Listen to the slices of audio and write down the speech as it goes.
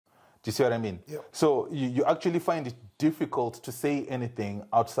Do you see what I mean? Yep. So you actually find it difficult to say anything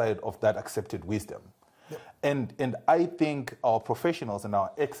outside of that accepted wisdom. Yep. And I think our professionals and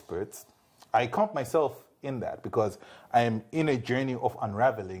our experts, I count myself in that because I am in a journey of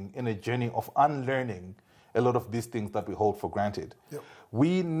unraveling, in a journey of unlearning a lot of these things that we hold for granted. Yep.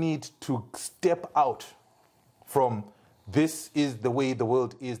 We need to step out from this is the way the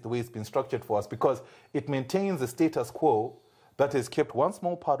world is, the way it's been structured for us, because it maintains a status quo that has kept one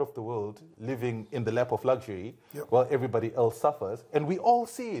small part of the world living in the lap of luxury Yep. while everybody else suffers. And we all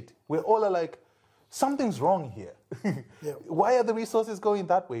see it. We all are like, something's wrong here. Yep. Why are the resources going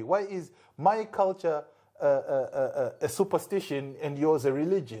that way? Why is my culture a superstition and yours a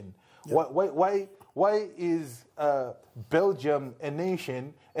religion? Yep. Why is Belgium a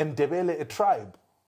nation and Debele a tribe?